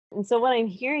And so what I'm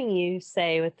hearing you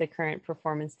say with the current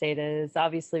performance data is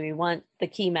obviously we want the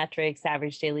key metrics,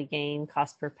 average daily gain,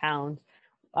 cost per pound,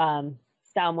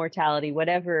 style mortality,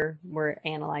 whatever we're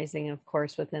analyzing, of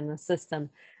course, within the system.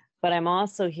 But I'm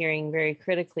also hearing very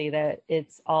critically that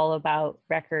it's all about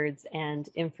records and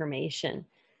information.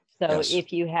 So Yes.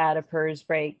 if you had a PRRS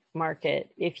break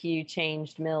market, if you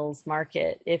changed mills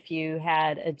market, if you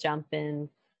had a jump in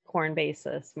corn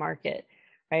basis market,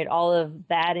 right? All of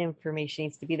that information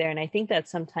needs to be there. And I think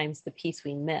that's sometimes the piece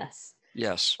we miss.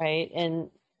 Yes. Right. And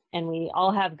we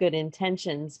all have good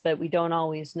intentions, but we don't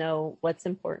always know what's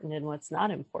important and what's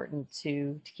not important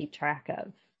to keep track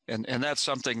of. And that's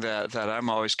something that I'm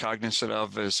always cognizant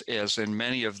of is in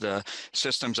many of the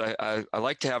systems, I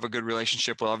like to have a good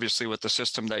relationship, obviously, with the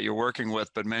system that you're working with,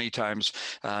 but many times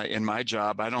in my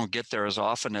job, I don't get there as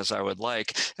often as I would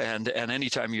like. And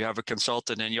anytime you have a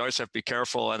consultant, and you always have to be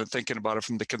careful, and I'm thinking about it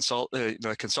from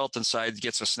the consultant side,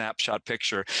 gets a snapshot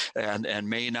picture and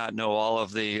may not know all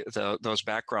of those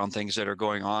background things that are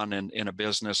going on in a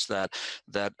business that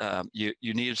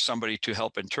you need somebody to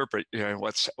help interpret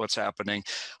what's happening.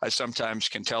 I sometimes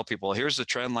can tell people, here's the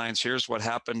trend lines, here's what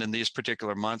happened in these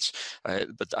particular months,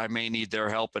 but I may need their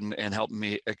help and help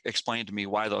me explain to me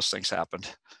why those things happened.